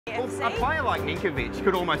Well, a player like Ninkovic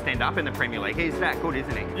could almost end up in the Premier League. He's that good,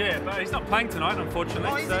 isn't he? Yeah, but he's not playing tonight,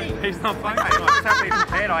 unfortunately. Oh, so he's not playing tonight. Just how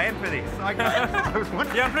prepared I am for this. Okay.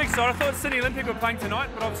 Yeah, I'm pretty excited. I thought Sydney Olympic were playing tonight,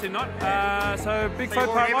 but obviously not. So big faux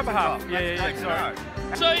pas on my behalf. Yeah, sorry.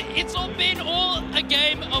 So it's been all a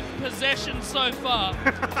game of possession so far.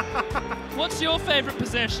 What's your favourite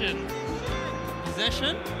possession?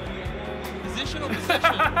 Possession? Position or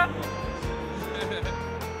possession?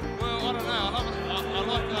 Well, I don't know. I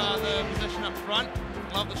like the possession up front.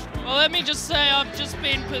 Love the strike. Well, let me just say I've just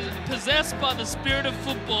been possessed by the spirit of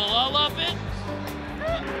football. I love it.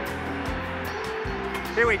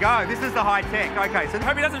 Here we go. This is the high tech. Okay, so I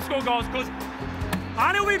hope he doesn't score goals because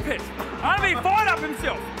Arnie will be pissed. Arnie will be fired up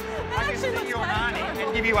himself. I can see you on Arnie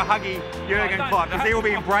and give you a huggy Jurgen Klopp because he will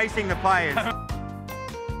be embracing the players.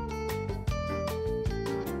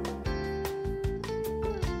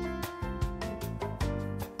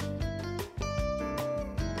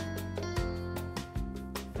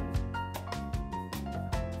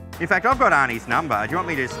 In fact, I've got Arnie's number. Do you want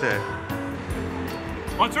me just to...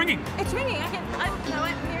 Oh, it's ringing. It's ringing. I can hear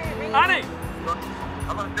it ringing. Arnie!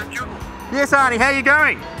 Yes, Arnie, how are you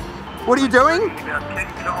going? What are you doing? About 10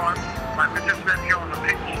 times. I'm just about to go on the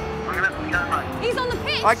pitch. I'm going to have to go, mate. He's on the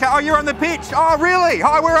pitch. Okay, oh, you're on the pitch. Oh, really?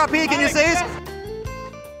 Hi, we're up here. Can you see us?